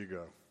You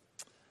go.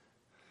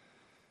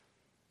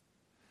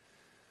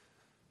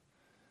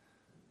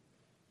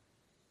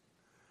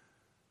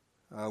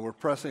 We're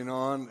pressing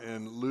on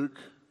in Luke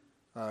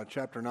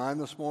chapter 9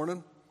 this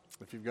morning.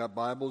 If you've got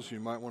Bibles,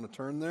 you might want to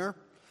turn there.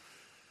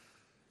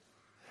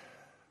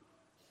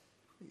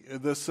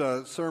 This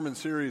sermon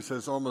series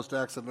has almost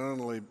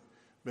accidentally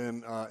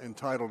been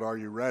entitled, Are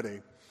You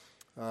Ready?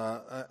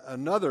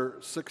 Another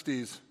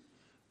 60s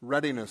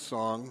readiness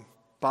song,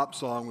 pop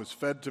song, was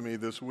fed to me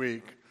this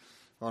week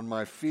on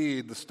my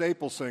feed. The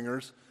Staple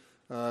Singers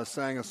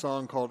sang a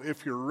song called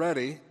If You're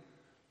Ready,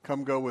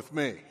 Come Go With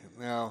Me.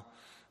 Now,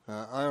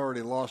 I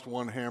already lost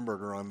one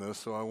hamburger on this,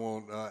 so I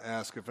won't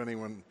ask if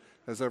anyone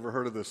has ever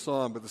heard of this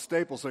song, but the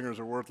Staple Singers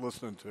are worth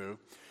listening to.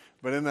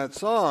 But in that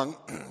song,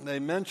 they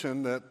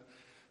mention that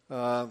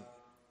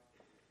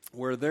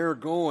where they're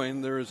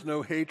going, there is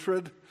no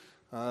hatred,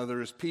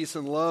 there is peace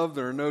and love,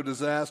 there are no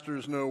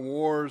disasters, no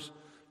wars,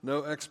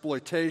 no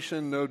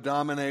exploitation, no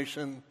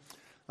domination.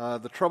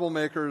 The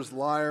troublemakers,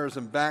 liars,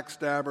 and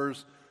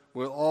backstabbers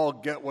will all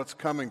get what's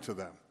coming to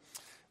them.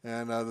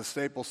 And the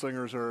Staple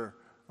Singers are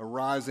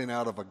arising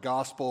out of a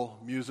gospel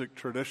music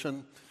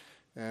tradition.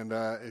 And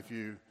if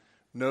you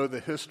know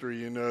the history,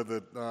 you know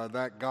that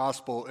that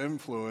gospel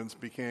influence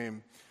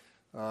became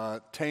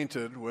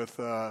tainted with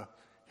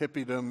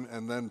hippiedom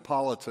and then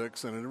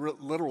politics, and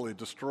it literally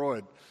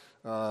destroyed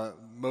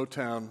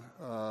Motown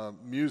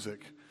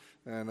music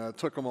and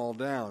took them all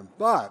down.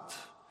 But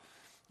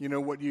you know,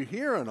 what you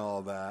hear in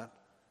all that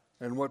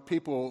and what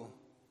people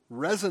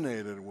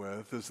resonated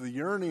with is the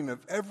yearning of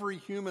every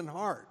human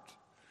heart.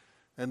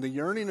 And the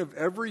yearning of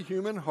every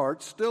human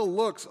heart still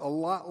looks a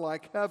lot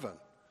like heaven.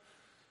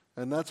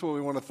 And that's what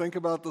we want to think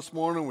about this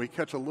morning. We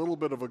catch a little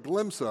bit of a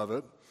glimpse of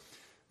it.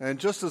 And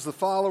just as the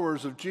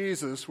followers of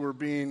Jesus were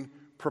being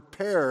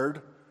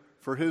prepared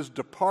for his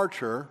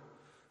departure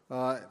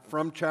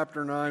from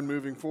chapter 9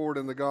 moving forward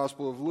in the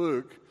Gospel of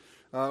Luke,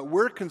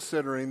 we're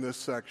considering this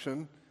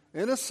section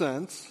in a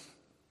sense,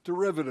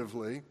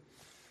 derivatively,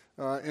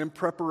 in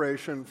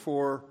preparation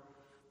for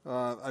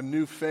a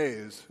new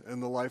phase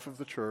in the life of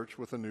the church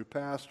with a new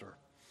pastor.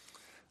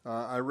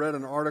 I read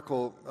an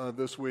article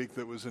this week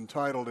that was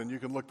entitled, and you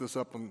can look this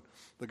up on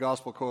the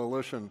Gospel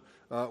Coalition,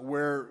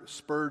 Where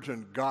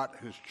Spurgeon Got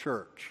His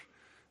Church.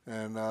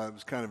 And it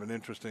was kind of an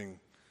interesting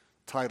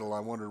title. I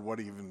wondered what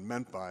he even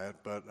meant by it,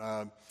 but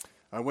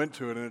I went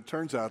to it, and it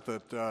turns out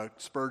that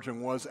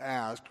Spurgeon was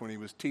asked when he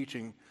was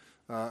teaching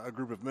a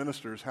group of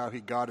ministers how he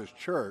got his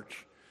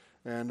church,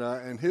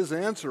 and his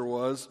answer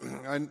was,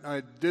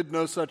 I did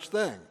no such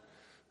thing.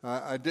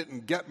 I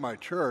didn't get my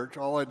church.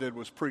 All I did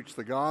was preach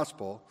the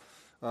gospel.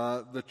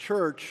 The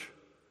church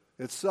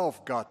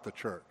itself got the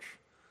church.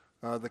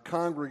 The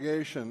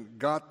congregation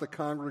got the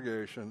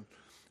congregation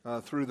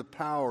through the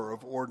power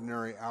of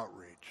ordinary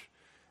outreach.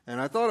 And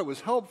I thought it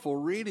was helpful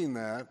reading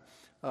that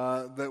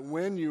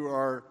when you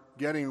are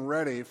getting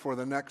ready for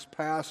the next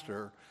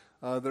pastor,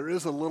 there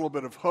is a little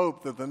bit of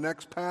hope that the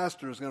next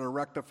pastor is going to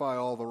rectify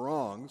all the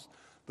wrongs,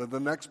 that the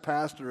next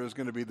pastor is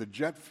going to be the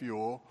jet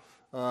fuel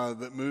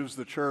that moves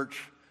the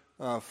church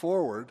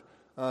forward.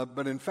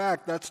 But in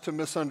fact, that's to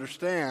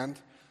misunderstand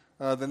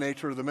the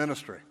nature of the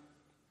ministry.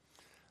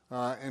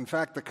 In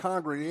fact, the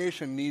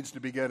congregation needs to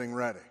be getting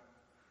ready.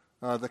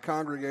 The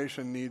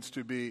congregation needs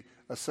to be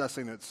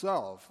assessing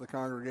itself. The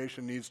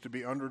congregation needs to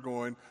be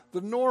undergoing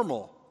the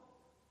normal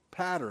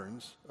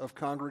patterns of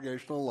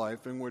congregational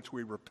life in which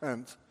we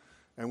repent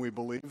and we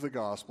believe the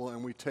gospel,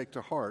 and we take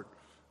to heart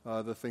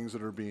the things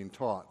that are being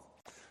taught.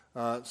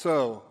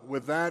 So,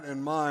 with that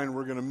in mind,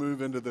 we're going to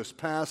move into this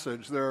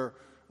passage. There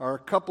are a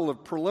couple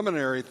of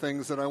preliminary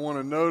things that I want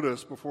to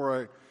notice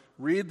before I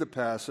read the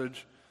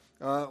passage.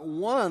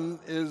 One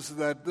is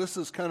that this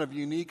is kind of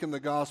unique in the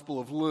Gospel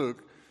of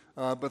Luke,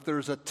 but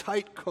there's a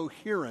tight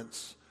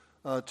coherence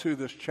to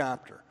this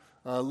chapter.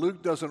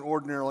 Luke doesn't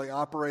ordinarily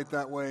operate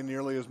that way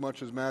nearly as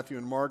much as Matthew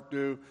and Mark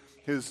do.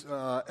 His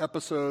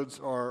episodes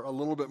are a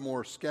little bit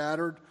more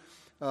scattered.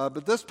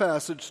 But this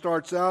passage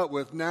starts out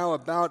with now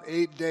about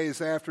 8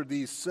 days after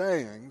these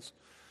sayings.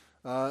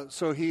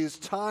 So he's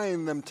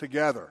tying them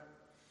together.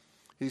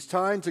 He's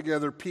tying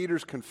together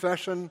Peter's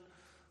confession,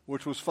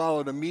 which was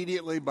followed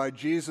immediately by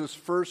Jesus'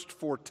 first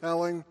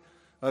foretelling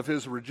of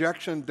his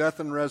rejection, death,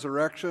 and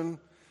resurrection,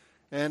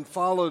 and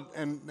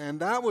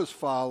that was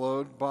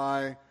followed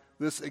by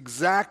this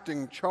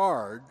exacting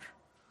charge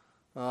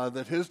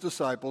that his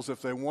disciples,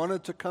 if they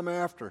wanted to come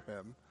after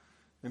him,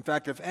 in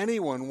fact, if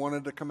anyone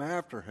wanted to come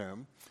after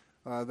him,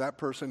 that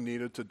person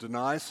needed to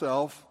deny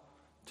self,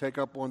 take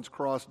up one's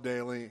cross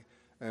daily,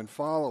 and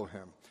follow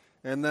him.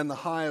 And then the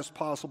highest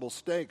possible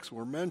stakes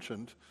were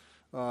mentioned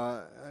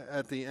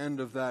at the end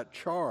of that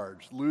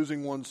charge,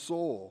 losing one's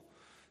soul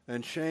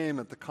and shame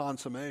at the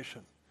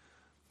consummation.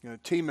 You know,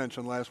 T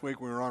mentioned last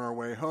week when we were on our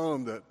way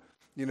home that,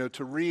 you know,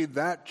 to read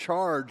that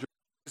charge of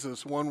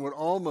Jesus, one would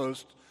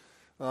almost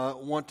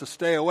want to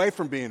stay away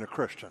from being a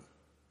Christian,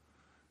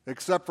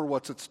 except for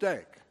what's at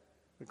stake,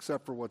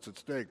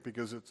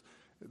 because it's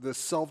this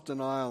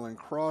self-denial and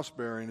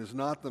cross-bearing is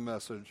not the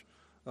message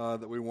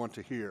that we want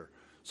to hear.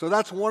 So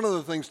that's one of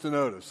the things to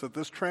notice, that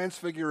this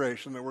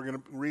transfiguration that we're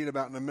going to read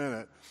about in a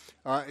minute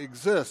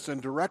exists in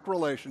direct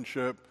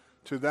relationship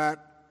to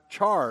that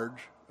charge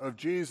of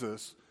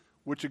Jesus,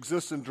 which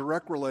exists in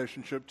direct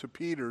relationship to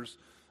Peter's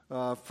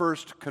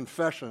first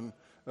confession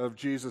of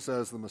Jesus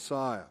as the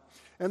Messiah.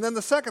 And then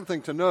the second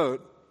thing to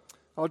note,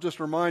 I'll just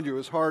remind you,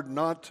 it's hard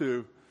not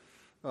to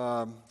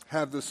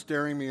have this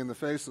staring me in the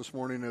face this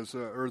morning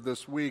or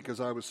this week as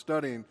I was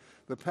studying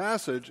the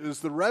passage, is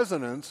the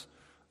resonance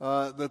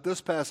that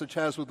this passage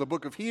has with the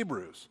book of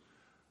Hebrews,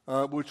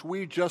 which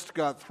we just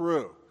got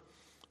through.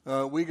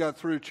 We got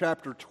through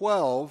chapter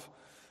 12,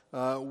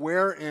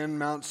 wherein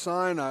Mount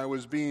Sinai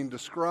was being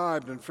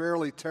described in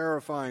fairly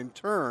terrifying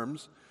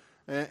terms,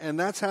 and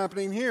that's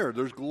happening here.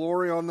 There's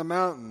glory on the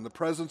mountain, the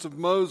presence of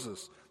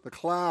Moses, the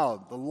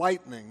cloud, the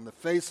lightning, the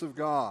face of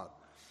God.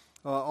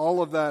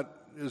 All of that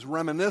is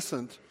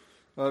reminiscent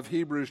of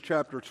Hebrews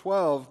chapter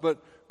 12,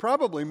 but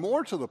probably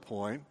more to the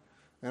point,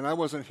 and I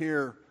wasn't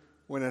here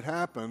when it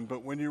happened,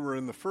 but when you were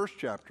in the first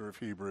chapter of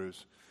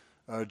Hebrews,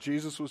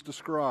 Jesus was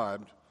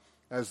described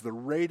as the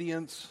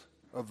radiance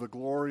of the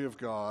glory of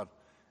God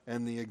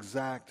and the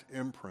exact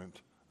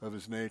imprint of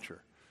his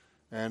nature.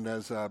 And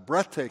as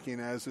breathtaking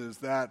as is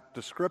that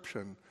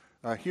description,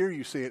 here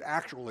you see it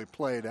actually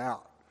played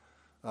out.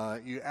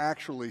 You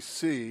actually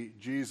see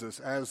Jesus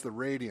as the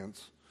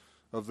radiance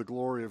of the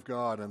glory of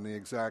God and the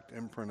exact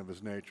imprint of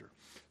his nature.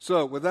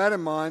 So with that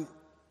in mind,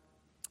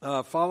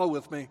 follow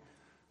with me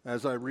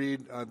as I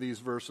read these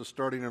verses,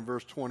 starting in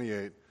verse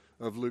 28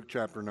 of Luke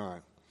chapter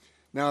 9.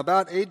 Now,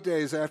 about 8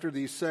 days after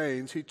these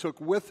sayings, he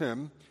took with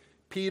him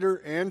Peter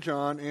and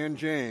John and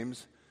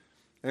James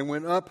and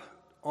went up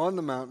on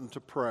the mountain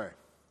to pray.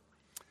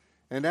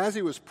 And as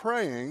he was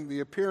praying, the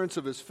appearance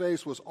of his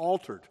face was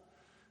altered,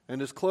 and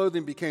his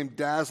clothing became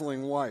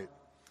dazzling white.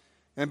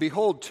 And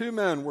behold, 2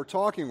 men were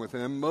talking with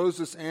him,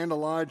 Moses and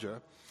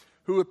Elijah,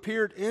 who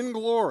appeared in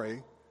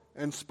glory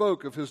and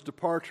spoke of his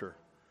departure,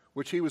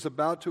 which he was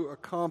about to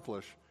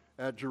accomplish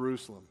at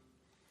Jerusalem.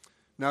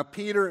 Now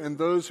Peter and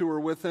those who were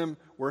with him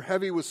were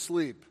heavy with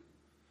sleep.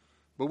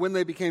 But when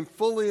they became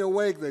fully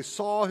awake, they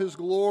saw his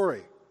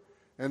glory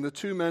and the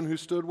 2 men who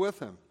stood with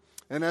him.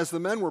 And as the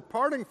men were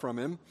parting from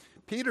him,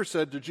 Peter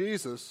said to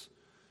Jesus,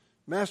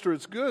 "Master,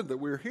 it's good that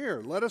we're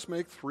here. Let us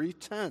make 3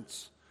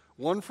 tents,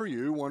 one for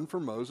you, one for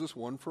Moses,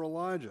 one for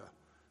Elijah,"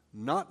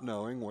 not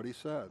knowing what he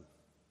said.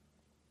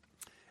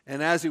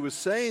 And as he was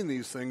saying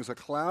these things, a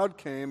cloud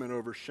came and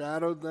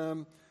overshadowed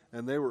them,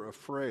 and they were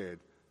afraid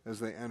as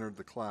they entered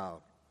the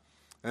cloud.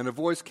 And a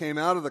voice came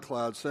out of the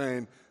cloud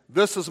saying,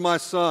 "This is my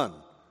son,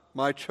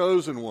 my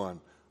chosen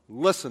one.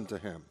 Listen to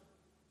him."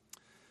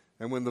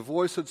 And when the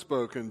voice had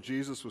spoken,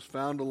 Jesus was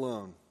found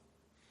alone.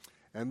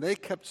 And they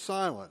kept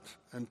silent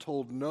and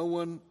told no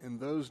one in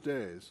those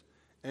days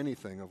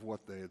anything of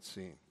what they had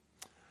seen.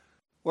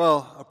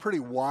 Well, a pretty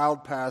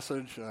wild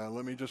passage.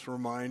 Let me just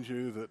remind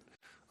you that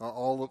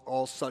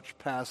all such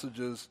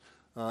passages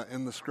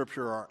in the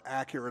Scripture are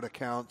accurate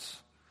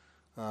accounts.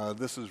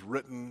 This is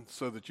written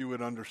so that you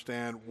would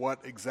understand what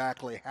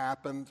exactly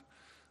happened.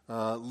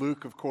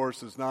 Luke, of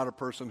course, is not a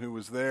person who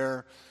was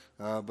there,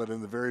 but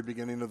in the very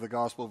beginning of the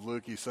Gospel of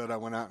Luke, he said, "I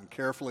went out and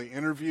carefully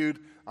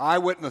interviewed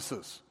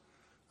eyewitnesses."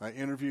 I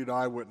interviewed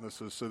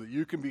eyewitnesses so that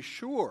you can be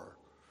sure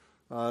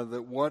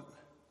that what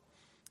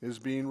is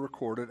being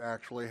recorded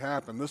actually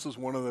happened. This is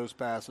one of those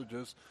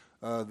passages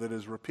that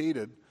is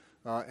repeated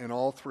in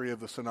all 3 of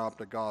the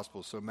Synoptic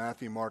Gospels. So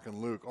Matthew, Mark, and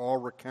Luke all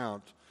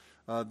recount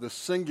this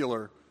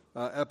singular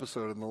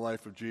episode in the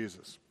life of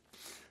Jesus.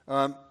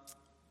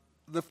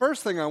 The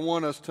first thing I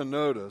want us to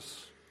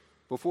notice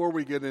before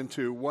we get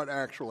into what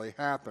actually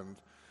happened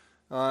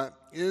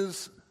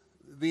is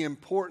the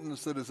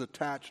importance that is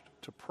attached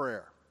to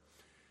prayer.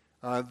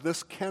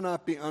 This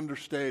cannot be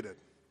understated.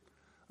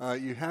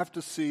 You have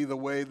to see the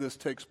way this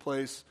takes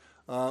place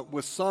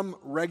with some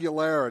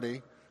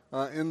regularity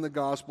in the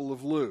Gospel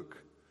of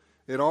Luke.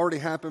 It already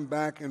happened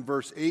back in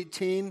verse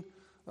 18.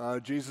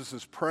 Jesus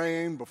is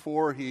praying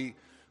before he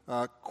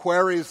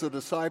queries the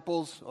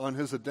disciples on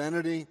his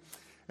identity.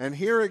 And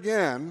here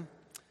again,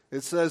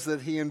 it says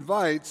that he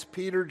invites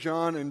Peter,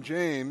 John, and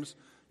James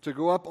to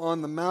go up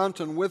on the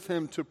mountain with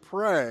him to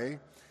pray.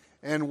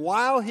 And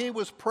while he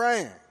was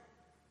praying,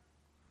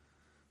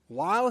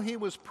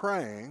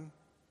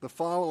 the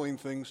following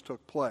things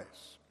took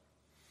place.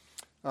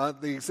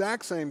 The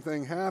exact same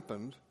thing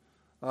happened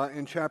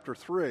in chapter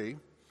 3,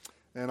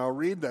 and I'll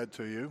read that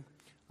to you.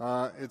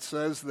 It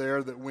says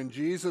there that when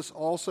Jesus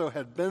also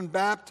had been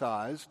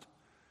baptized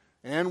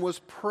and was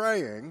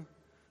praying,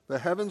 the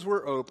heavens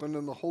were opened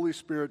and the Holy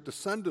Spirit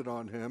descended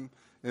on him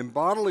in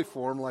bodily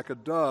form like a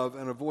dove,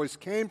 and a voice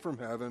came from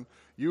heaven,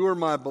 "You are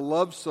my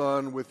beloved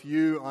Son, with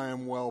you I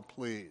am well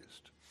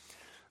pleased."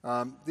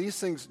 These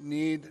things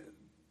need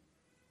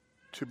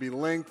to be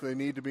linked. They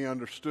need to be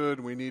understood.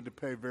 We need to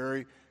pay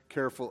very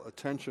careful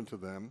attention to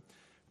them.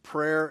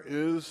 Prayer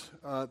is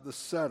the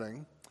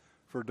setting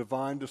for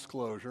divine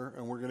disclosure,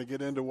 and we're going to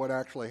get into what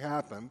actually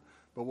happened,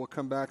 but we'll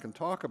come back and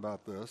talk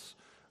about this.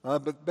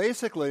 But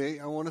basically,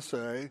 I want to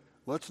say,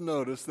 let's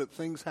notice that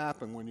things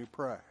happen when you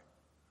pray.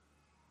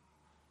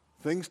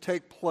 things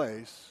take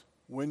place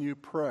when you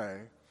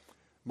pray.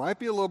 Might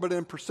be a little bit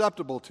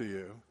imperceptible to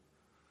you,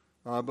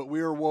 but we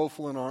are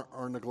woeful in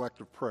our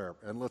neglect of prayer.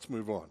 And let's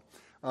move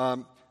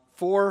on.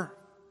 4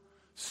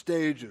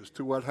 stages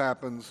to what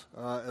happens,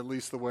 at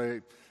least the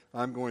way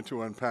I'm going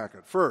to unpack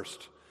it.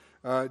 First,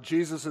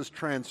 Jesus is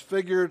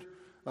transfigured.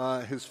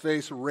 His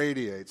face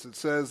radiates. It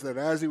says that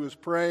as he was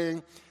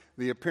praying,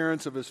 the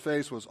appearance of his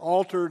face was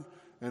altered,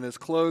 and his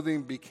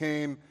clothing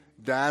became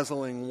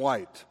dazzling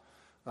white.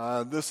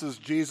 This is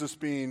Jesus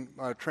being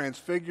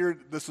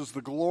transfigured. This is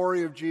the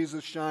glory of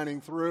Jesus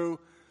shining through.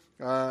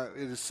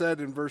 It is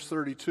said in verse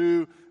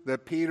 32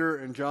 that Peter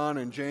and John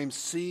and James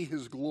see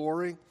his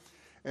glory.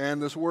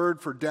 And this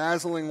word for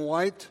dazzling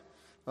white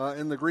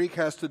in the Greek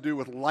has to do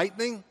with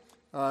lightning.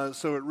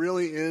 So it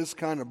really is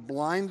kind of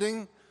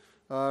blinding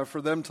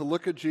for them to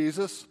look at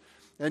Jesus.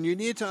 And you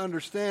need to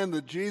understand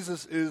that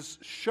Jesus is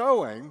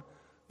showing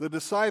the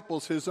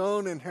disciples his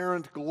own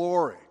inherent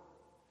glory.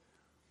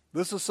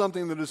 This is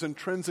something that is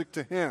intrinsic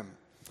to him.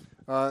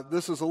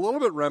 This is a little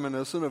bit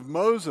reminiscent of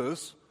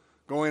Moses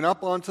going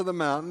up onto the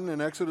mountain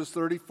in Exodus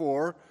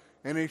 34.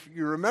 And if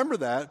you remember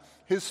that,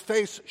 his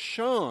face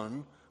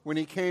shone when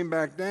he came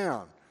back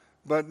down.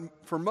 But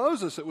for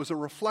Moses, it was a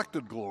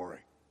reflected glory.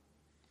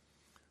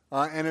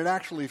 And it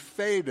actually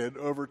faded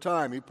over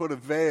time. He put a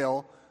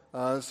veil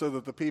so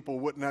that the people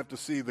wouldn't have to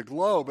see the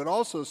glow, but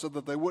also so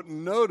that they wouldn't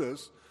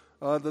notice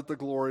that the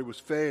glory was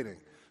fading.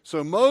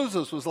 So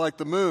Moses was like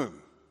the moon,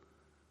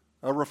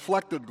 a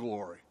reflected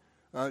glory.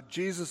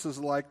 Jesus is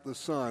like the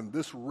sun.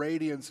 This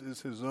radiance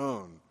is his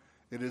own.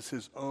 It is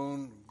his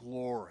own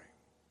glory.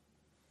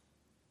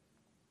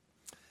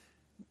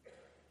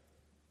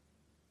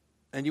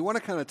 And you want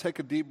to kind of take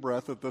a deep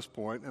breath at this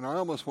point, and I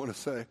almost want to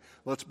say,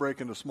 let's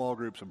break into small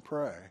groups and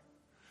pray,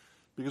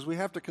 because we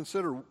have to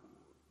consider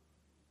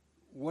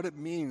what it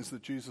means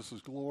that Jesus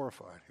is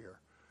glorified here.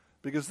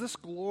 Because this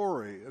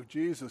glory of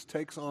Jesus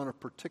takes on a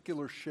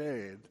particular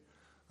shade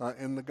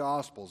in the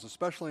Gospels,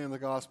 especially in the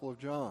Gospel of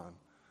John.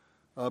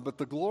 But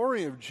the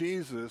glory of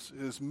Jesus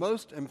is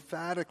most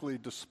emphatically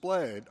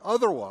displayed,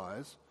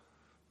 otherwise,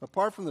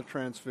 apart from the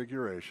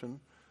transfiguration,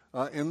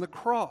 in the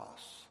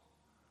cross.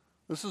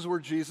 This is where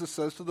Jesus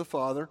says to the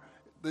Father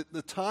that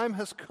the time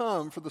has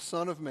come for the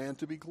Son of Man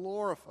to be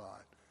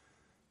glorified.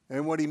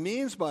 And what he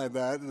means by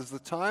that is the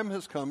time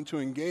has come to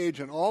engage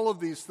in all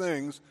of these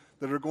things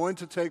that are going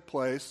to take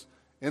place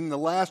in the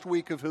last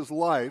week of his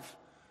life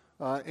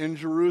in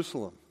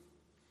Jerusalem.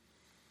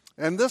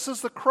 And this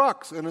is the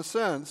crux, in a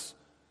sense,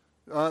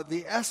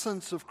 the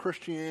essence of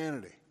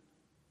Christianity,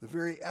 the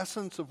very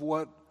essence of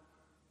what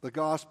the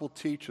gospel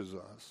teaches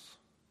us.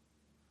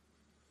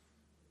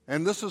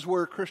 And this is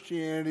where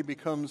Christianity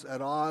becomes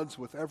at odds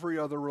with every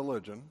other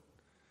religion,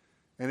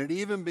 and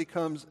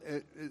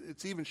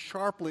it's even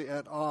sharply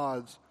at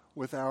odds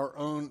with our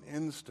own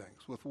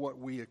instincts, with what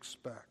we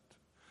expect.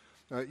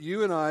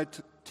 You and I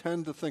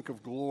tend to think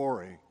of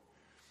glory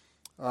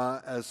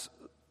as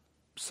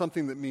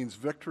something that means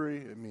victory,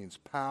 it means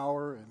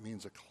power, it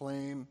means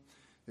acclaim,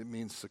 it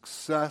means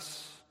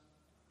success.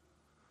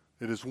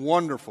 It is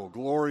wonderful.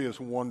 Glory is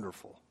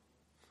wonderful.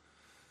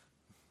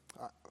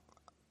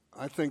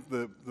 I think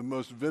the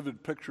most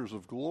vivid pictures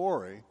of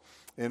glory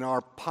in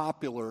our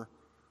popular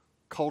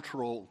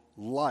cultural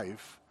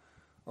life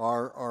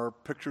are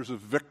pictures of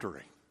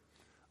victory.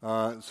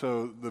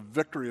 So the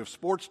victory of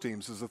sports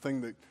teams is the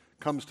thing that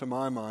comes to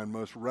my mind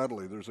most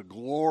readily. There's a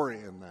glory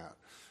in that.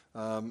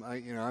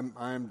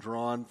 I am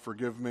drawn,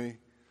 forgive me,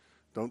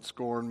 don't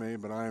scorn me,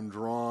 but I am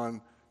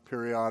drawn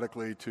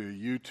periodically to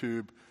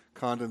YouTube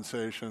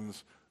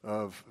condensations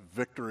of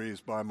victories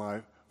by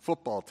my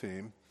football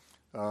team,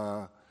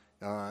 where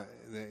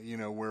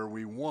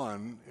we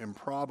won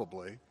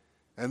improbably,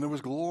 and there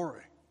was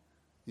glory.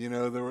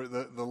 There were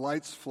the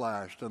lights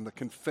flashed and the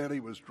confetti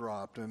was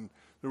dropped and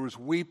there was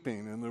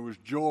weeping and there was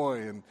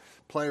joy and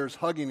players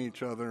hugging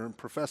each other and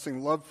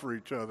professing love for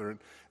each other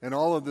and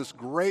all of this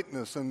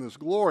greatness and this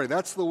glory.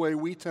 That's the way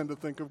we tend to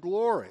think of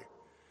glory.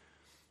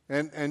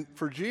 And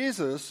for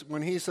Jesus,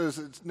 when he says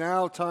it's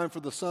now time for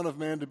the Son of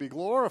Man to be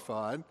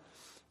glorified,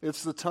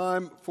 it's the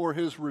time for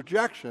his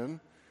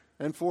rejection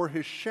and for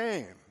his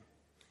shame.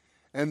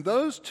 And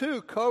those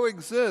two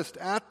coexist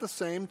at the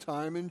same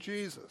time in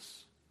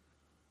Jesus.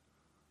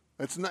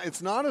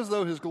 It's not as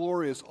though his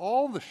glory is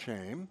all the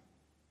shame,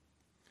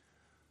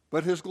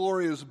 but his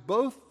glory is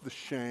both the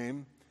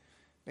shame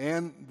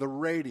and the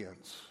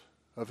radiance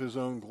of his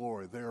own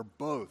glory. They are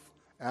both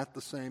at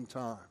the same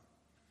time.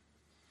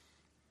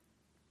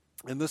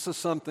 And this is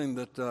something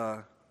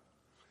that,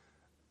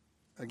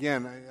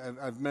 again,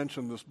 I've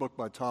mentioned this book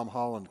by Tom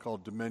Holland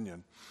called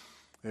Dominion.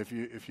 If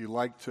you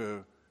like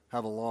to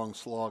have a long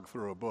slog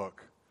through a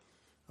book,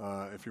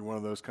 if you're one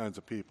of those kinds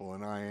of people,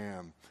 and I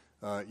am,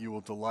 you will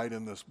delight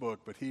in this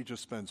book. But he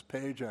just spends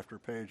page after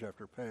page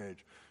after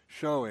page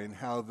showing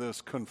how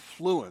this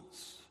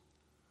confluence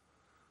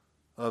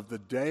of the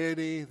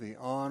deity, the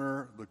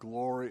honor, the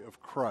glory of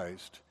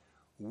Christ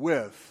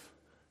with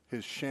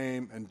his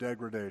shame and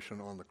degradation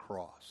on the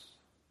cross.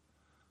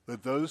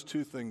 That those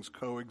two things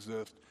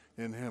coexist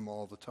in him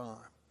all the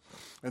time.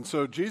 And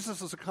so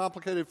Jesus is a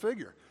complicated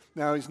figure.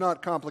 Now, he's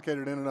not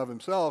complicated in and of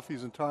himself.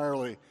 He's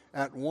entirely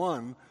at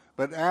one.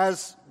 But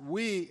as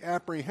we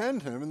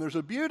apprehend him, and there's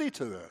a beauty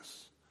to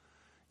this.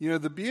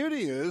 The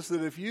beauty is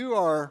that if you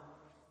are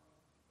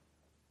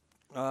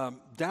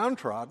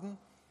downtrodden,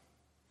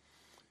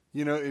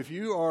 if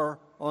you are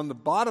on the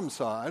bottom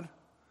side,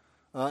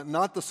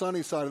 not the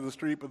sunny side of the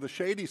street, but the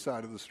shady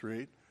side of the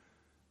street,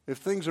 if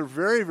things are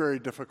very, very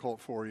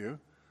difficult for you,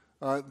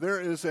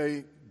 there is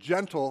a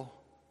gentle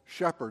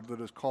shepherd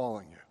that is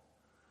calling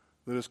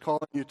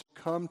you to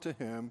come to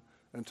him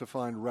and to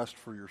find rest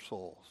for your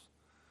souls.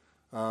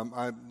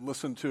 I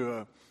listened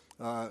to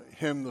a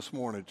hymn this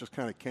morning. It just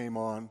kind of came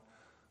on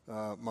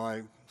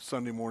my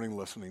Sunday morning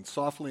listening.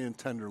 Softly and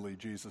tenderly,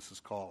 Jesus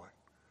is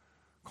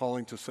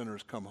calling to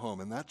sinners, come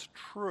home. And that's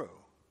true.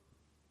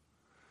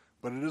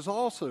 But it is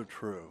also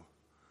true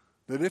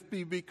that if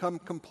you become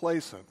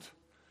complacent,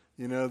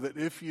 that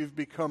if you've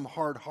become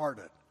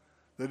hard-hearted,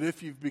 that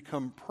if you've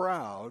become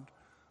proud,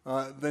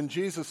 then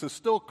Jesus is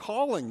still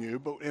calling you,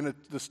 but in a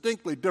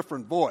distinctly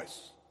different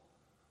voice.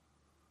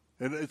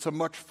 It's a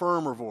much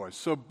firmer voice.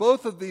 So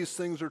both of these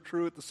things are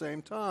true at the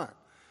same time.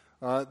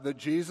 That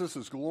Jesus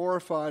is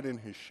glorified in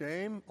his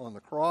shame on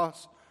the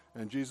cross,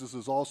 and Jesus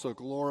is also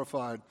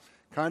glorified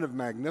kind of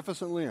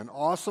magnificently and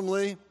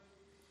awesomely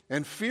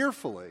and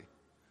fearfully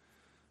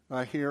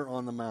here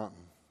on the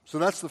mountain. So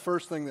that's the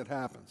first thing that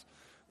happens.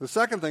 The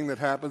second thing that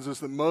happens is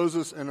that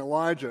Moses and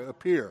Elijah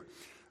appear.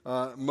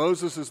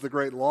 Moses is the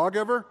great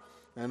lawgiver,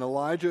 and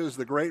Elijah is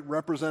the great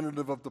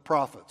representative of the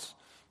prophets.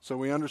 So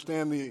we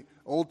understand the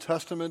Old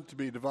Testament to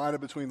be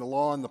divided between the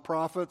law and the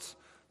prophets.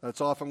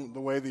 That's often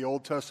the way the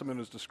Old Testament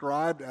is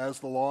described, as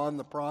the law and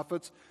the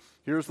prophets.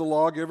 Here's the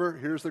lawgiver,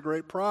 here's the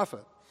great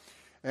prophet.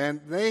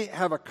 And they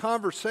have a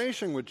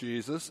conversation with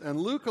Jesus, and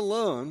Luke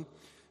alone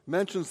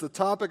mentions the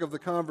topic of the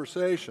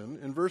conversation.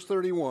 In verse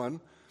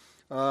 31,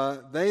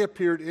 they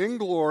appeared in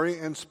glory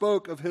and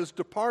spoke of his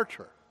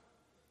departure.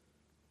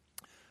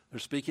 They're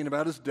speaking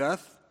about his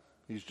death.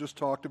 He's just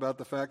talked about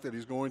the fact that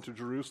he's going to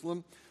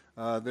Jerusalem,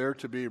 there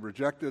to be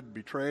rejected,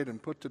 betrayed,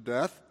 and put to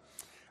death.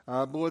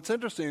 But what's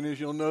interesting is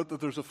you'll note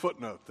that there's a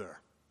footnote there.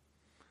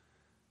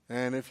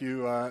 And if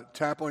you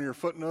tap on your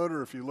footnote,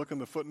 or if you look in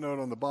the footnote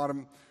on the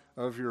bottom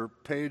of your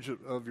page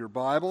of your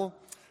Bible,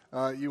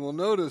 you will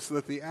notice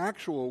that the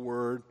actual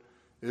word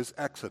is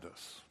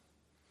Exodus.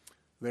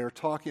 They're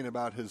talking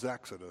about his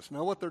exodus.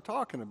 Now, what they're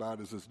talking about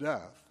is his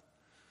death.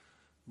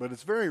 But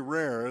it's very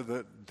rare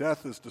that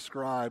death is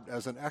described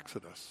as an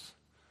exodus.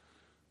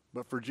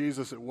 But for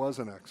Jesus, it was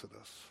an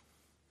exodus.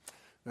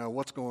 Now,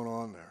 what's going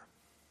on there?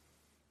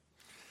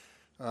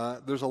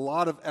 There's a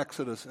lot of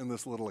exodus in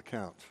this little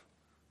account.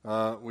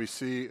 We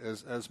see,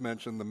 as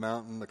mentioned, the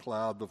mountain, the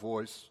cloud, the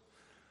voice.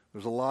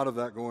 There's a lot of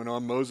that going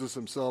on. Moses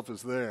himself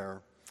is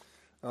there.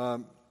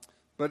 But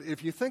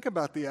if you think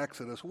about the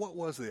Exodus, what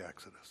was the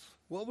Exodus?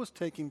 What was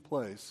taking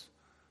place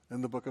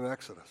in the book of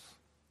Exodus?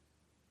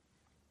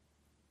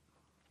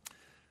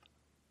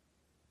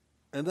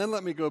 And then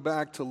let me go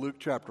back to Luke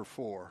chapter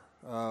 4.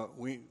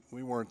 We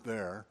weren't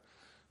there,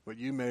 but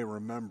you may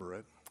remember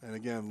it. And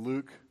again,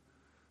 Luke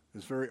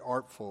is very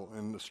artful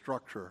in the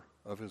structure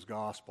of his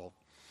gospel.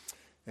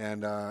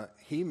 And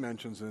he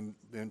mentions in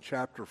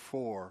chapter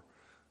 4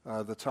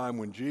 the time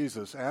when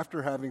Jesus,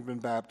 after having been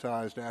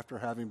baptized, after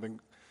having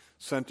been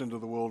sent into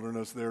the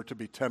wilderness there to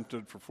be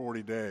tempted for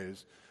 40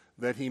 days,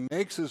 that he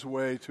makes his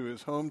way to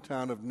his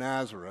hometown of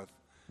Nazareth,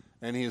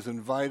 and he is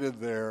invited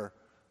there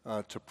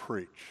to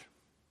preach.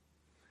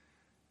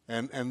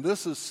 And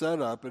this is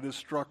set up, it is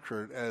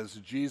structured as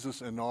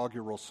Jesus'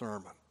 inaugural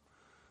sermon.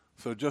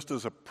 So just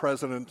as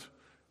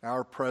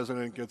our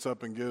president gets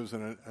up and gives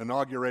an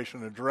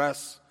inauguration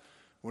address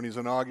when he's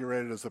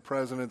inaugurated as the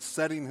president,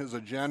 setting his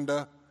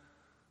agenda,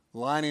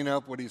 lining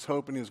up what he's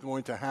hoping is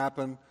going to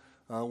happen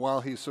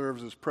while he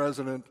serves as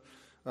president,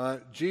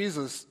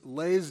 Jesus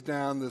lays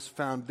down this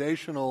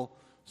foundational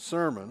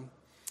sermon,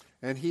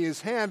 and he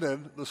is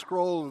handed the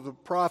scroll of the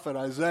prophet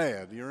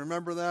Isaiah. Do you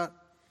remember that?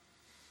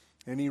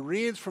 And he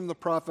reads from the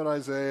prophet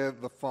Isaiah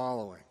the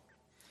following: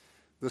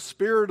 "The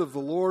Spirit of the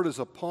Lord is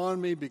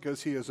upon me,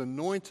 because he has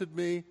anointed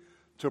me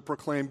to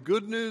proclaim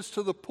good news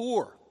to the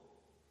poor.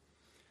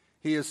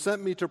 He has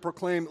sent me to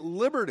proclaim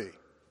liberty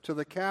to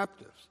the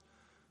captives,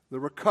 the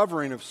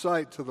recovering of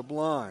sight to the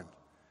blind,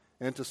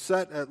 and to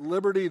set at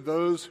liberty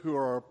those who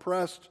are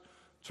oppressed,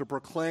 to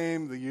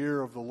proclaim the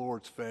year of the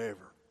Lord's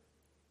favor."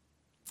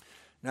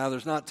 Now,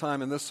 there's not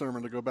time in this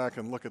sermon to go back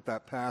and look at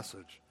that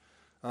passage.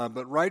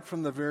 But right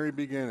from the very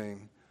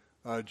beginning,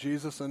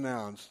 Jesus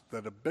announced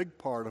that a big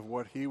part of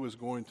what he was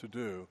going to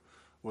do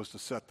was to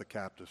set the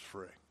captives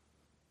free.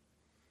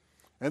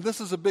 And this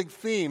is a big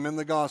theme in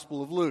the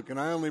Gospel of Luke, and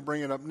I only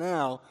bring it up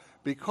now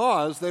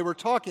because they were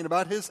talking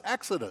about his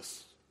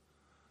exodus.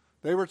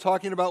 They were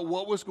talking about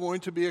what was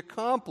going to be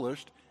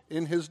accomplished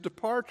in his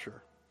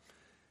departure.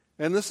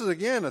 And this is,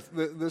 again,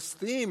 this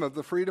theme of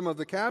the freedom of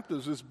the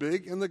captives is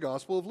big in the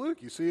Gospel of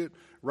Luke. You see it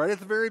right at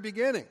the very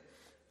beginning.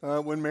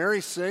 When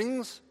Mary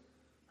sings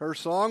her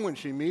song, when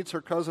she meets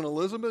her cousin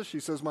Elizabeth, she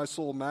says, "My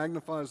soul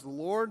magnifies the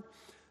Lord.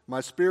 My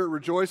spirit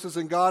rejoices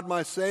in God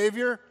my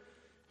Savior.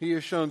 He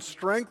has shown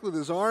strength with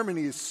his arm, and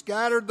he has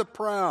scattered the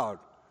proud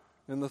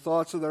in the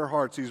thoughts of their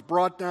hearts. He's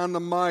brought down the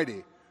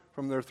mighty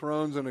from their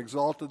thrones and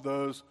exalted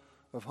those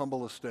of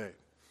humble estate.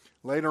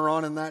 Later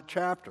on in that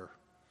chapter,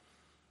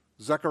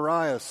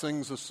 Zechariah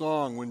sings a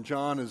song when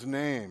John is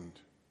named.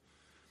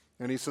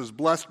 And he says,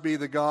 "Blessed be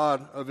the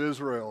God of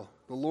Israel,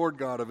 the Lord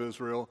God of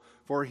Israel,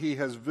 for he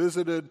has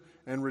visited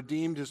and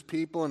redeemed his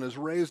people and has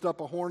raised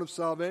up a horn of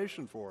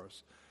salvation for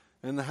us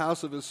in the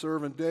house of his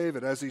servant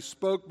David, as he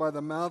spoke by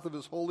the mouth of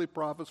his holy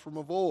prophets from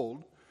of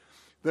old,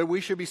 that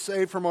we should be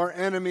saved from our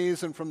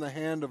enemies and from the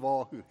hand of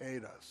all who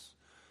hate us."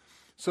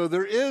 So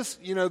there is,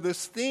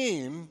 this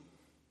theme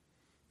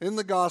in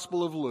the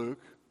Gospel of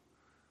Luke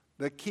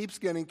that keeps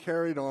getting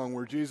carried on,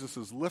 where Jesus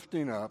is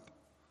lifting up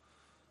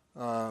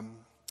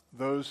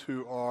those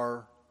who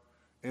are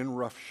in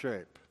rough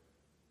shape.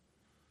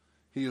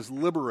 He is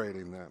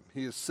liberating them.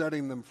 He is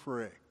setting them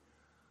free.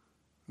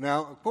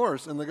 Now, of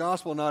course, in the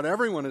gospel, not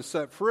everyone is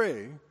set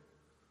free,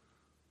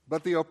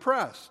 but the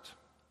oppressed,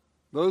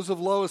 those of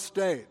low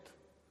estate,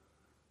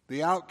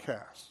 the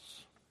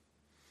outcasts.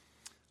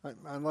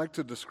 I like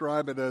to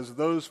describe it as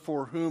those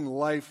for whom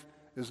life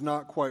is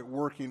not quite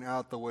working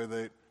out the way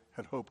they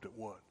had hoped it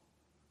would.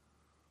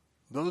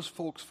 Those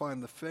folks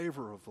find the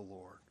favor of the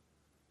Lord,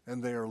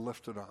 and they are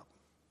lifted up.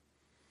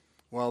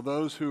 While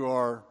those who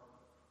are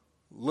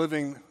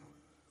living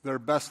their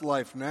best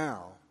life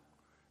now,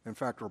 in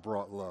fact, are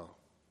brought low.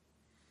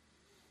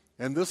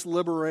 And this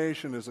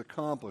liberation is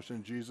accomplished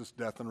in Jesus'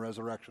 death and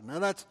resurrection. Now,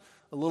 that's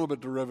a little bit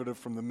derivative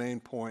from the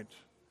main point,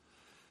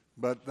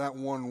 but that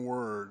one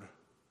word,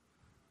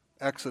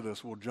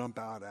 Exodus, will jump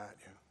out at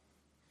you.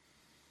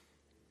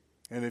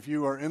 And if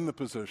you are in the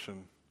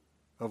position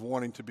of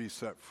wanting to be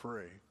set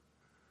free,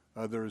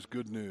 there is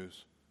good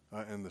news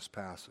in this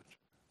passage.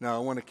 Now, I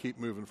want to keep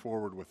moving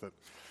forward with it.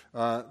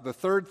 The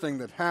third thing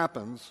that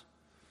happens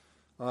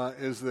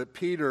is that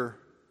Peter,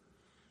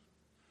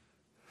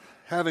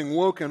 having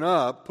woken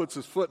up, puts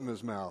his foot in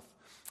his mouth.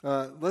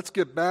 Let's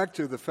get back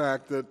to the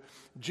fact that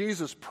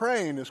Jesus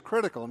praying is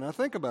critical. Now,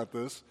 think about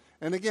this.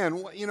 And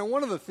again,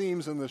 one of the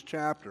themes in this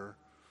chapter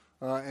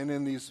and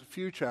in these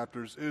few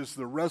chapters is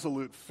the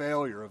resolute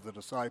failure of the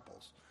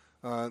disciples.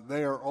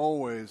 They are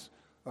always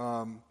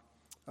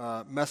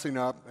messing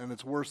up, and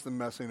it's worse than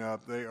messing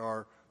up. They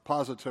are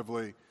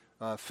positively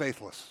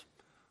faithless.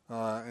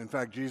 In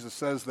fact, Jesus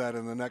says that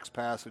in the next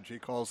passage. He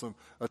calls them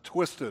a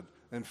twisted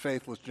and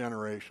faithless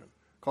generation,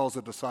 calls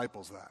the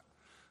disciples that.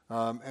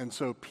 And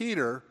so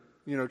Peter,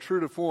 true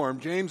to form,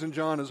 James and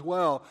John as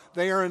well,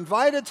 they are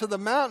invited to the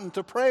mountain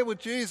to pray with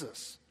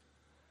Jesus.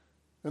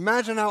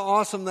 Imagine how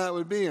awesome that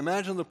would be.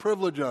 Imagine the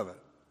privilege of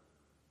it.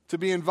 To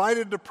be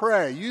invited to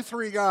pray. You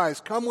three guys,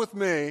 come with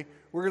me.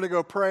 We're going to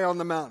go pray on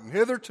the mountain.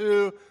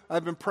 Hitherto,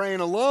 I've been praying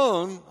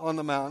alone on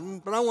the mountain,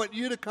 but I want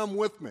you to come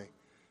with me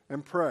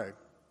and pray.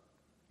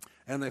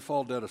 And they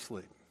fall dead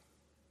asleep.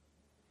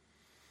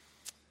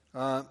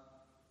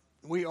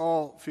 We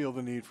all feel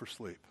the need for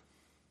sleep.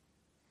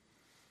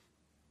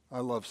 I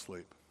love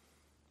sleep.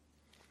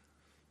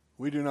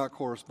 We do not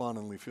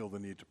correspondingly feel the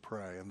need to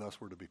pray, and thus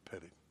we're to be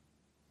pitied.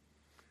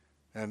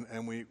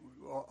 And we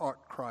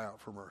ought to cry out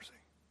for mercy.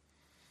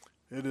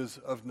 It is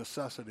of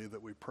necessity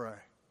that we pray.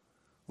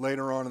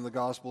 Later on in the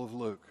Gospel of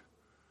Luke,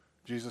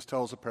 Jesus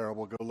tells a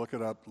parable. Go look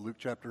it up, Luke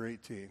chapter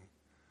 18.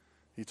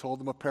 He told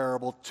them a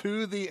parable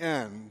to the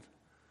end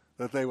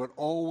that they would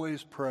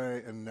always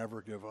pray and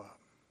never give up.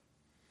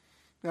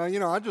 Now,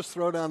 I just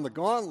throw down the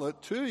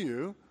gauntlet to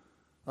you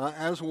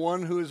as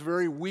one who is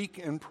very weak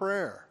in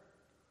prayer.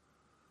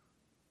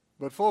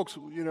 But folks,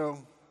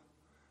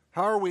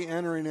 how are we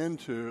entering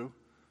into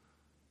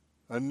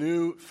a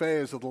new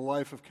phase of the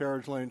life of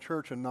Carriage Lane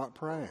Church and not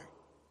praying?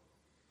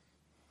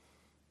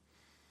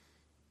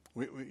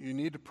 You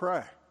need to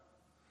pray.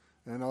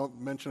 And I'll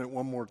mention it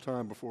one more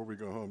time before we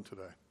go home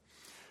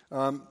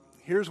today.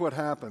 Here's what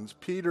happens.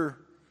 Peter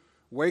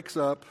wakes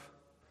up.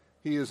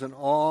 He is in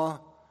awe.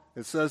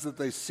 It says that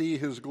they see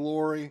his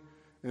glory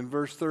in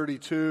verse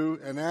 32.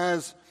 And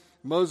as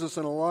Moses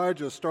and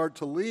Elijah start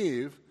to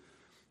leave,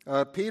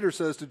 Peter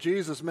says to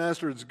Jesus,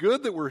 "Master, it's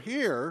good that we're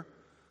here.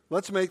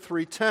 Let's make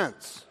 3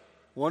 tents.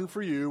 One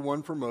for you,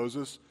 one for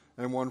Moses,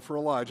 and one for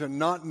Elijah,"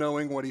 not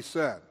knowing what he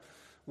said.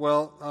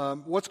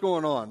 Well, what's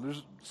going on?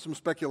 There's some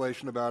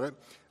speculation about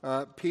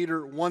it.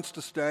 Peter wants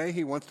to stay.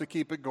 He wants to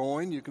keep it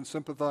going. You can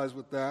sympathize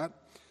with that.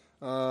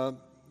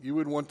 You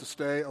would want to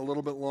stay a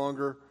little bit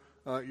longer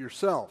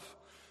yourself.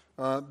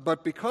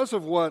 But because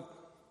of what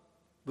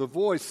the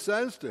voice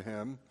says to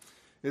him,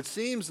 it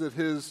seems that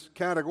his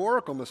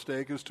categorical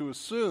mistake is to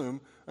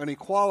assume an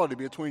equality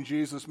between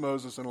Jesus,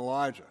 Moses, and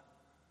Elijah.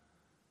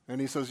 And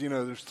he says,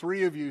 there's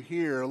 3 of you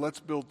here. Let's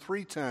build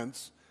 3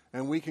 tents,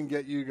 and we can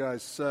get you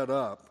guys set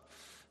up.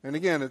 And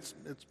again,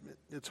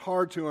 it's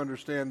hard to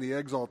understand the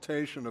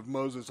exaltation of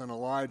Moses and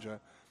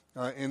Elijah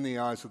in the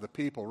eyes of the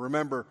people.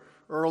 Remember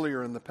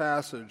earlier in the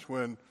passage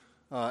when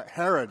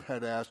Herod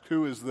had asked,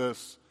 "Who is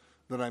this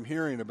that I'm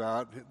hearing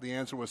about?" The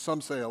answer was, "Some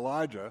say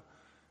Elijah."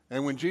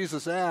 And when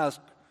Jesus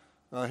asked,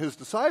 his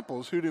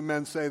disciples, "Who do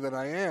men say that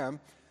I am?"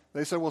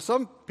 They said, "Well,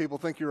 some people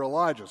think you're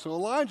Elijah." So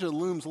Elijah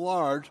looms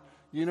large.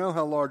 You know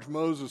how large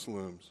Moses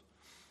looms.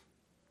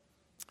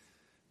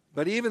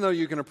 But even though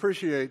you can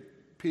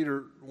appreciate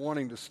Peter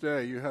wanting to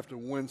stay, you have to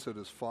wince at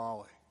his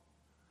folly.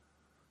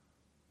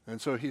 And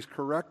so he's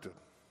corrected.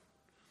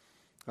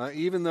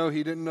 Even though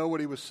he didn't know what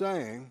he was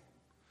saying,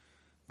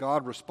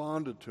 God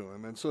responded to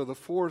him. And so the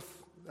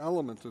fourth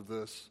element of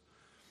this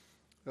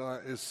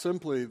is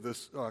simply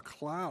this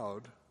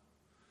cloud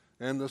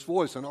and this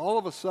voice. And all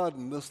of a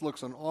sudden, this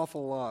looks an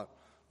awful lot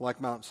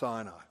like Mount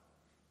Sinai.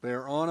 They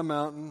are on a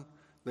mountain,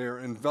 they are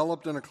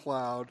enveloped in a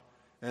cloud,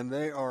 and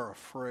they are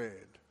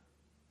afraid.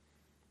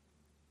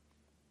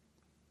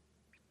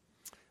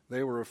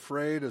 They were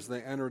afraid as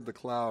they entered the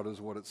cloud, is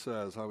what it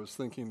says. I was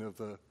thinking of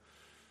the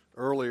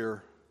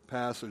earlier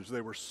passage. They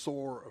were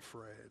sore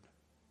afraid.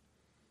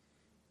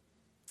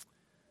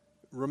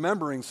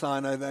 Remembering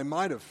Sinai, they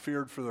might have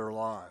feared for their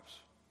lives.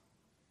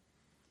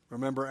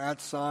 Remember,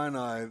 at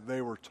Sinai,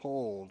 they were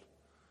told,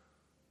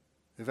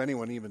 if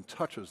anyone even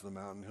touches the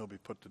mountain, he'll be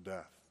put to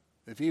death.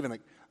 If even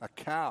a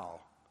cow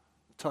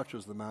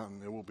touches the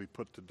mountain, it will be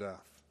put to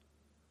death.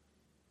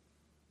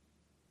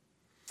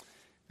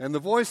 And the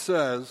voice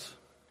says,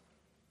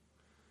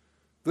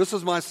 "This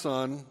is my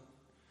son,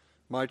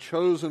 my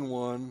chosen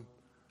one,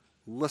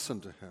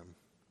 listen to him."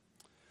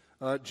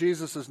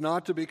 Jesus is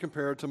not to be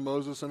compared to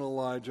Moses and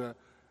Elijah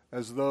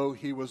as though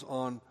he was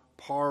on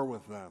par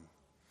with them.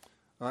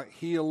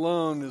 He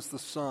alone is the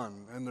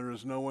Son, and there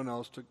is no one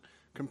else to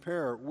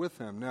compare with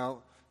him.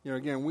 Now,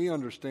 again, we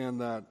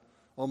understand that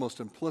almost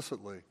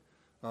implicitly,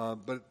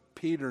 but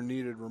Peter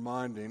needed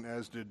reminding,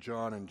 as did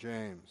John and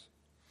James.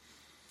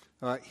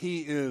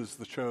 He is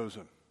the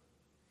chosen.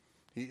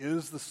 He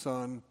is the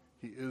Son.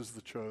 He is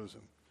the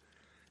chosen.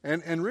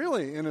 And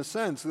really, in a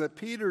sense, that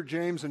Peter,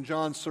 James, and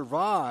John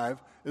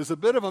survive is a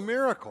bit of a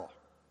miracle.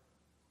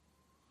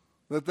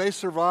 That they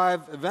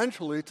survive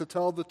eventually to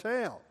tell the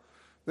tale.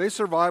 They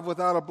survive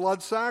without a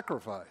blood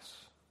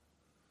sacrifice.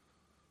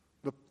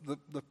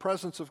 The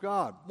presence of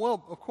God.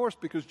 Well, of course,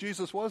 because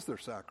Jesus was their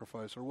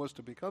sacrifice, or was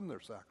to become their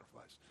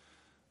sacrifice.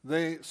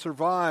 They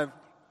survived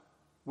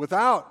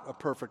without a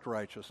perfect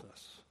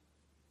righteousness.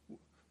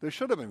 They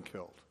should have been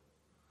killed.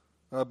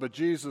 But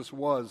Jesus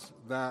was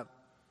that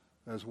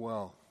as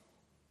well.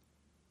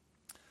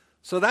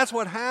 So that's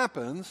what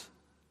happens.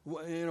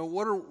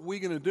 What are we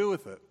going to do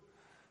with it?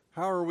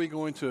 How are we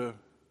going to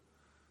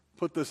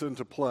put this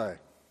into play?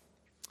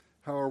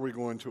 How are we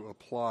going to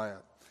apply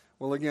it?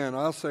 Well, again,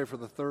 I'll say for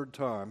the third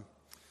time,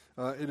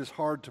 it is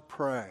hard to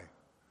pray,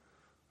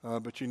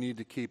 but you need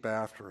to keep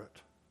after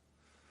it.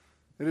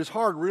 It is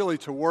hard, really,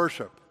 to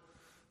worship.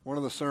 One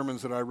of the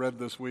sermons that I read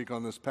this week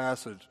on this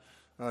passage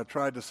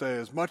tried to say,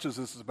 as much as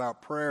this is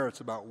about prayer,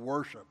 it's about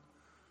worship.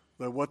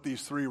 That what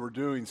these three were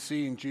doing,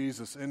 seeing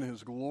Jesus in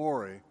his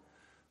glory,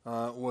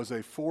 was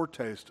a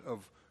foretaste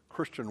of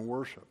Christian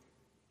worship.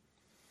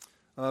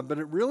 But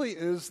it really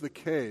is the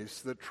case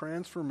that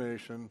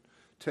transformation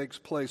takes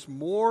place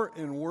more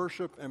in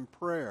worship and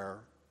prayer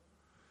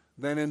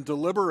than in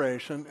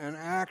deliberation and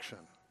action.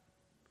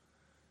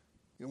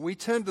 We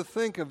tend to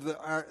think of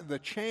the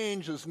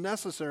change as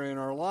necessary in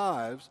our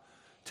lives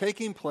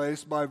taking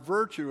place by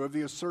virtue of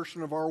the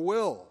assertion of our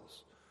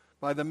wills,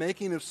 by the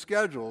making of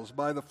schedules,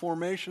 by the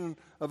formation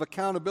of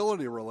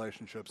accountability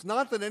relationships.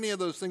 Not that any of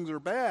those things are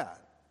bad.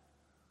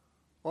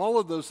 All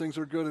of those things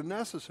are good and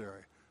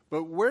necessary.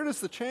 But where does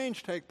the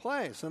change take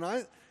place? And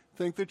I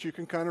think that you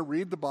can kind of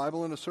read the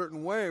Bible in a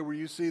certain way where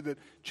you see that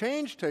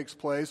change takes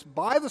place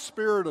by the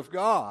Spirit of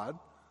God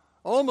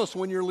almost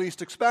when you're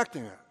least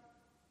expecting it.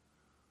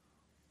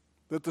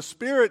 That the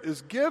Spirit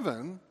is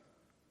given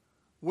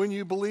when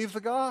you believe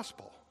the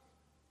gospel.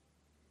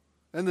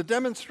 And the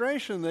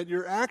demonstration that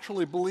you're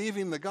actually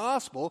believing the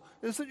gospel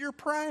is that you're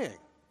praying.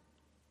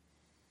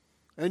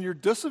 And you're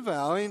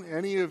disavowing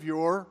any of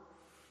your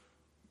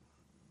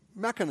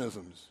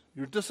mechanisms.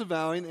 You're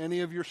disavowing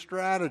any of your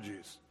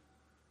strategies.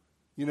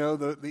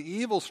 The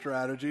evil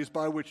strategies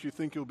by which you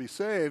think you'll be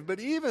saved, but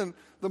even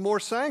the more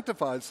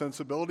sanctified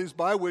sensibilities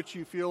by which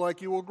you feel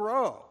like you will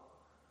grow.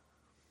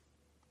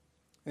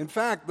 In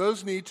fact,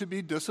 those need to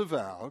be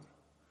disavowed,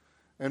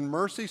 and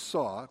mercy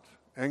sought,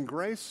 and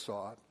grace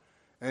sought,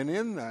 and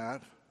in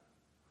that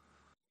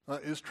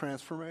is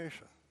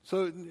transformation.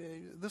 So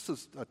this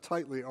is a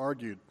tightly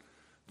argued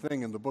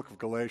thing in the book of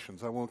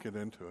Galatians. I won't get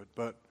into it,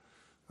 but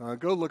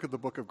go look at the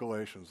book of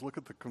Galatians. Look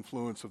at the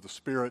confluence of the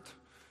Spirit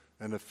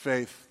and of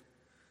faith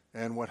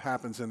and what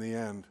happens in the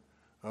end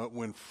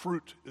when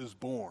fruit is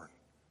born.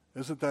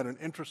 Isn't that an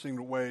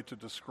interesting way to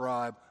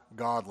describe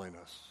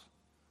godliness?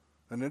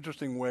 An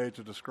interesting way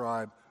to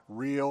describe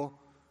real,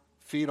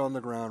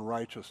 feet-on-the-ground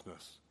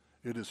righteousness.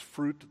 It is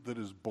fruit that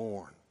is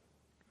born.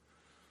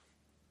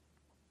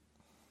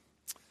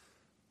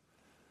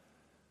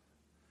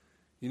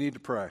 You need to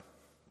pray.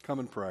 Come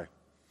and pray.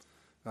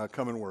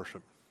 Come and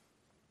worship.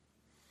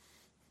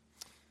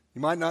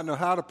 You might not know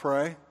how to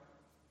pray.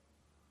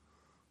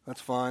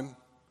 That's fine.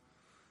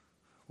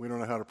 We don't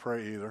know how to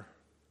pray either.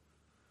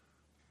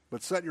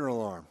 But set your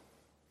alarm.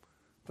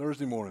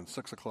 Thursday morning,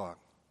 6 o'clock.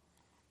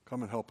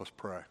 Come and help us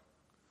pray.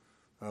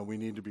 We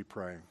need to be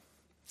praying.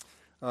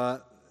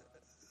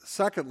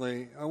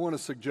 Secondly, I want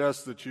to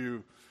suggest that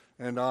you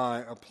and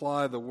I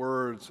apply the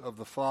words of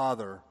the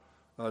Father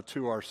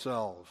to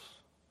ourselves.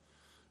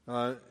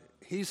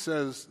 He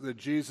says that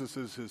Jesus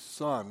is his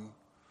Son,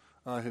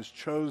 his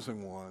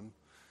chosen one.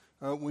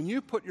 When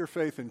you put your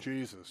faith in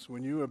Jesus,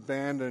 when you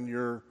abandon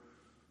your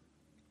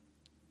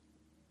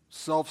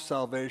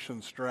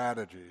self-salvation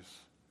strategies,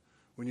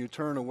 when you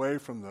turn away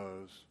from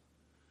those,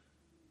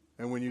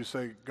 and when you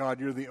say, God,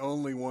 you're the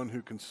only one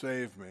who can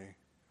save me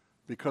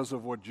because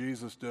of what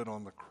Jesus did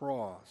on the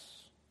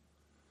cross,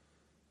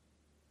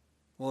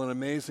 well, an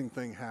amazing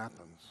thing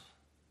happens.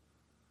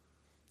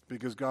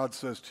 Because God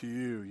says to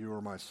you, you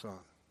are my son.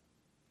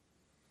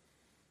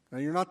 Now,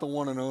 you're not the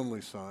one and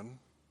only son,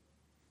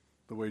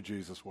 the way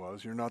Jesus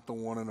was. You're not the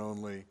one and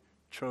only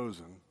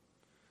chosen.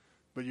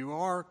 But you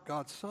are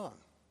God's son.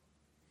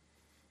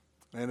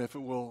 And if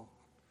it will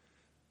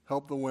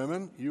help the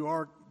women, you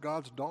are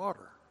God's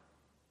daughter.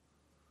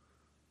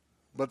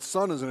 But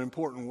son is an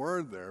important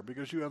word there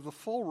because you have the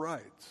full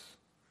rights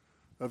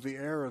of the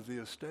heir of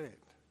the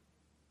estate.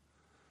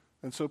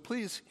 And so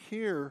please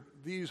hear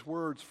these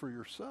words for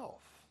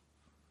yourself.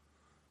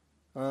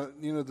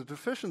 The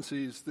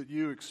deficiencies that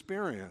you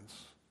experience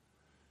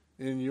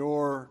in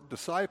your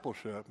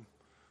discipleship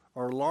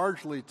are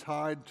largely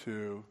tied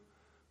to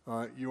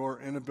your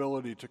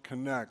inability to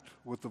connect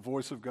with the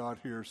voice of God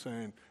here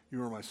saying,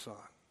 you are my son.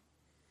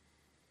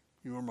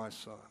 You are my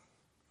son.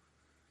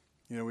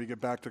 We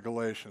get back to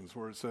Galatians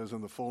where it says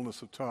in the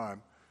fullness of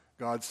time,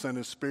 God sent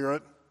his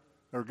Spirit,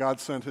 or God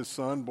sent his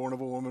Son, born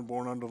of a woman,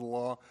 born under the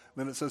law.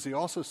 Then it says he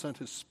also sent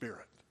his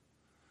Spirit,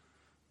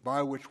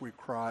 by which we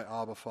cry,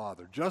 Abba,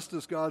 Father. Just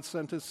as God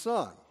sent his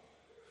Son,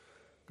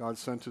 God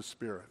sent his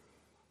Spirit.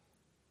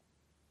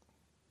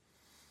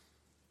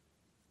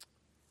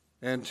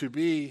 And to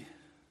be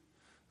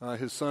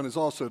his Son is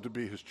also to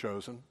be his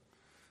chosen.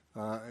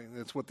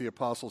 It's what the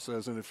apostle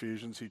says in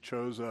Ephesians. He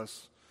chose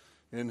us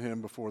in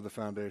him before the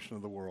foundation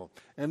of the world.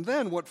 And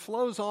then what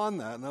flows on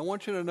that, and I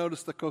want you to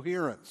notice the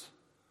coherence.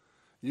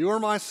 You are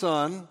my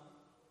son.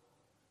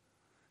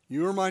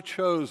 You are my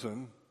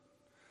chosen.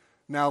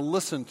 Now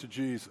listen to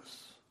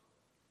Jesus.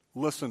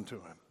 Listen to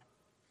him.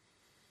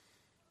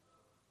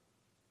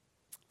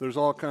 There's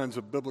all kinds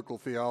of biblical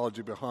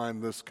theology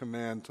behind this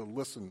command to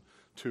listen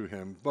to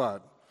him,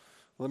 but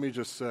let me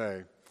just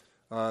say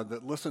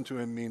that listen to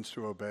him means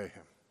to obey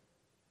him.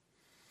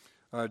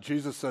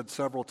 Jesus said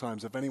several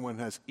times, if anyone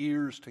has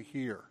ears to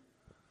hear,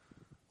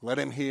 let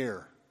him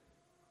hear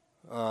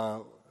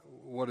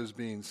what is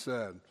being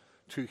said.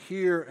 To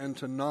hear and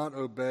to not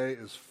obey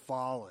is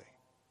folly.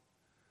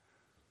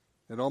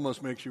 It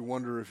almost makes you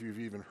wonder if you've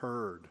even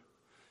heard.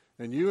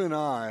 And you and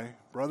I,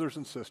 brothers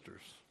and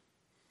sisters,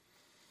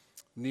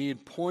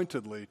 need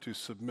pointedly to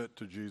submit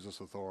to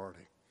Jesus'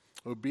 authority.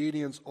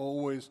 Obedience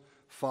always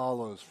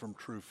follows from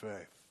true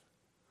faith.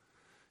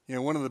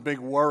 One of the big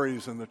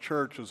worries in the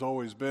church has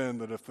always been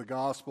that if the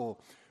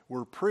gospel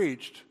were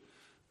preached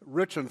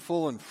rich and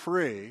full and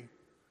free,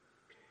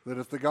 that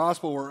if the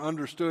gospel were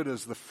understood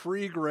as the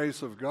free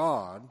grace of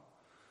God,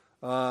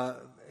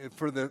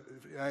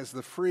 as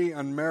the free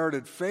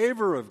unmerited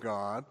favor of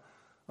God,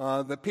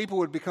 that people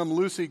would become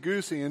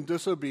loosey-goosey and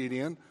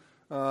disobedient,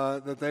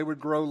 that they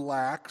would grow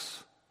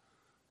lax,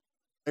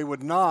 they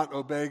would not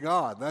obey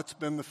God. That's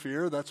been the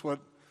fear. That's what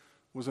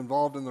was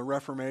involved in the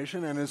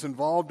Reformation and is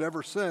involved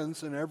ever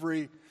since in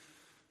every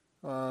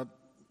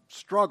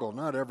struggle.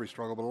 Not every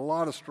struggle, but a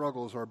lot of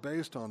struggles are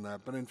based on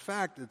that. But in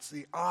fact, it's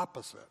the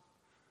opposite.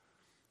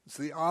 It's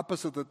the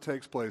opposite that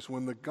takes place.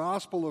 When the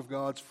gospel of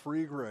God's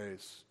free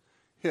grace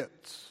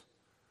hits,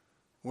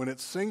 when it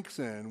sinks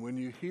in, when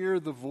you hear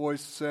the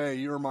voice say,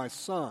 you're my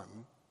son,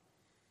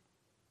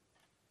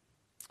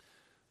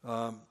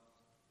 a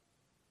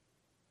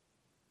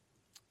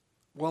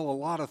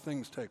lot of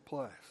things take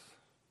place.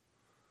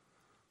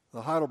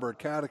 The Heidelberg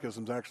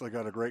Catechism's actually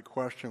got a great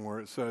question where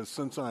it says,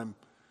 since I'm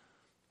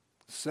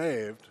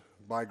saved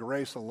by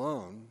grace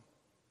alone,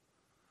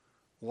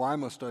 why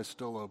must I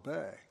still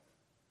obey?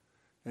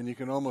 And you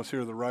can almost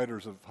hear the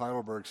writers of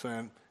Heidelberg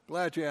saying,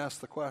 glad you asked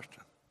the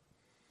question.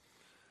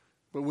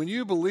 But when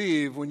you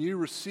believe, when you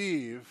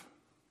receive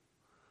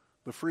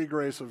the free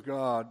grace of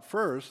God,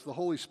 first, the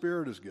Holy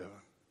Spirit is given.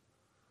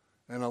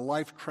 And a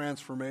life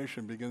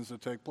transformation begins to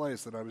take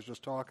place that I was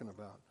just talking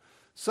about.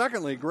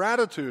 Secondly,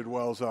 gratitude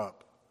wells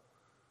up.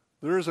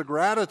 There is a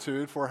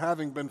gratitude for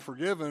having been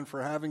forgiven,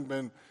 for having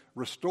been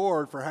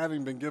restored, for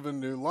having been given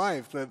new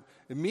life that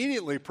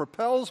immediately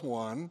propels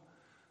one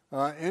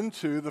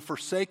into the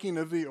forsaking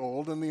of the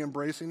old and the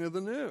embracing of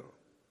the new.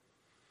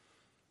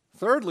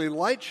 Thirdly,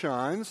 light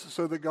shines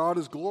so that God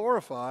is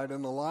glorified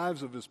in the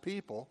lives of his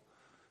people.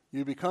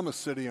 You become a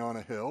city on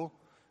a hill.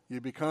 You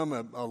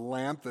become a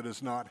lamp that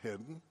is not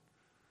hidden.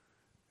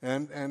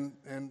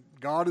 And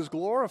God is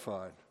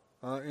glorified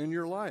in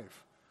your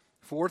life.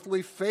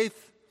 Fourthly,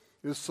 faith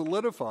is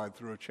solidified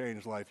through a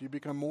changed life. You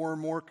become more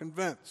and more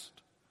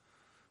convinced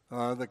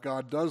that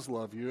God does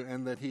love you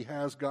and that he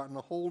has gotten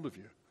a hold of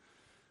you.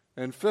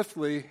 And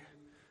fifthly,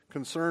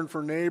 concern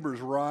for neighbors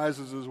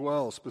rises as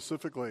well,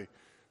 specifically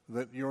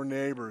that your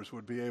neighbors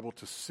would be able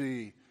to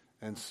see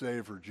and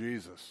savor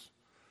Jesus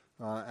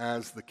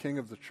as the King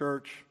of the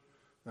church,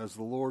 as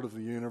the Lord of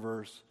the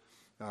universe,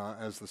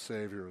 as the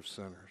Savior of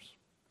sinners.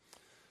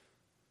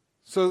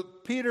 So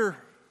Peter,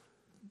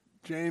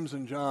 James,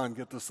 and John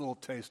get this little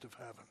taste of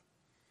heaven.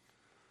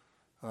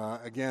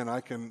 Again,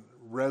 I can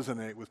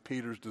resonate with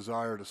Peter's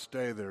desire to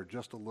stay there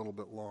just a little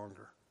bit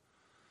longer.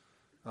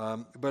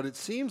 But it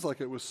seems like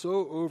it was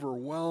so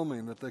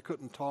overwhelming that they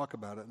couldn't talk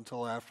about it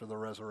until after the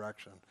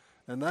resurrection.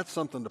 And that's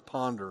something to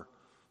ponder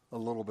a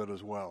little bit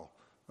as well.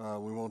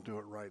 We won't do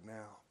it right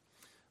now.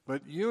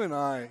 But you and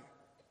I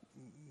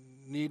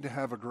need to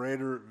have a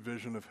greater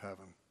vision of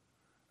heaven,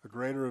 a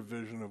greater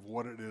vision of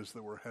what it is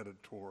that we're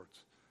headed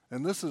towards.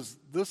 And this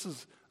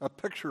is a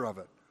picture of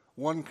it,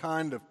 one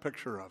kind of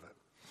picture of it.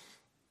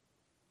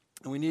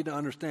 And we need to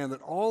understand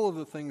that all of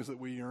the things that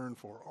we yearn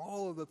for,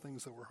 all of the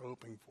things that we're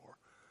hoping for,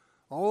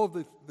 all of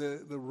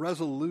the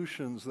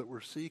resolutions that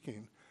we're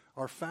seeking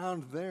are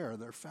found there.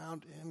 They're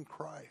found in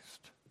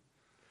Christ.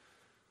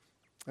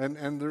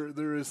 And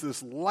there is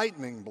this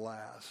lightning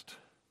blast,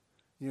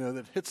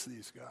 that hits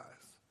these guys.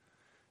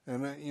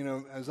 And,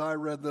 as I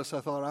read this,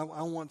 I thought,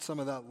 I want some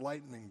of that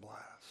lightning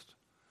blast.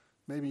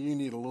 Maybe you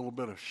need a little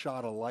bit of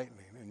shot of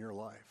lightning in your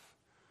life.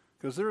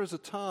 Because there is a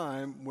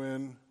time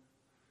when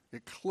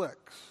it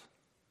clicks.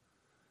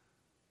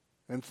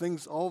 And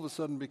things all of a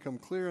sudden become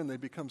clear and they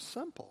become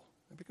simple.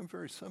 They become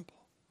very simple.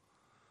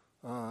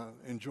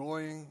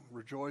 Enjoying,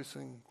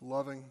 rejoicing,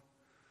 loving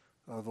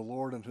the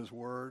Lord and His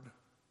Word,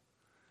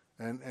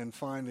 and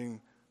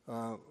finding,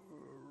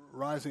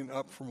 rising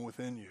up from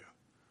within you,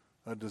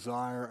 a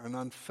desire, an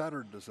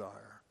unfettered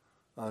desire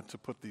to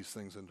put these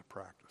things into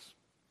practice.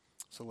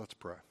 So let's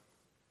pray.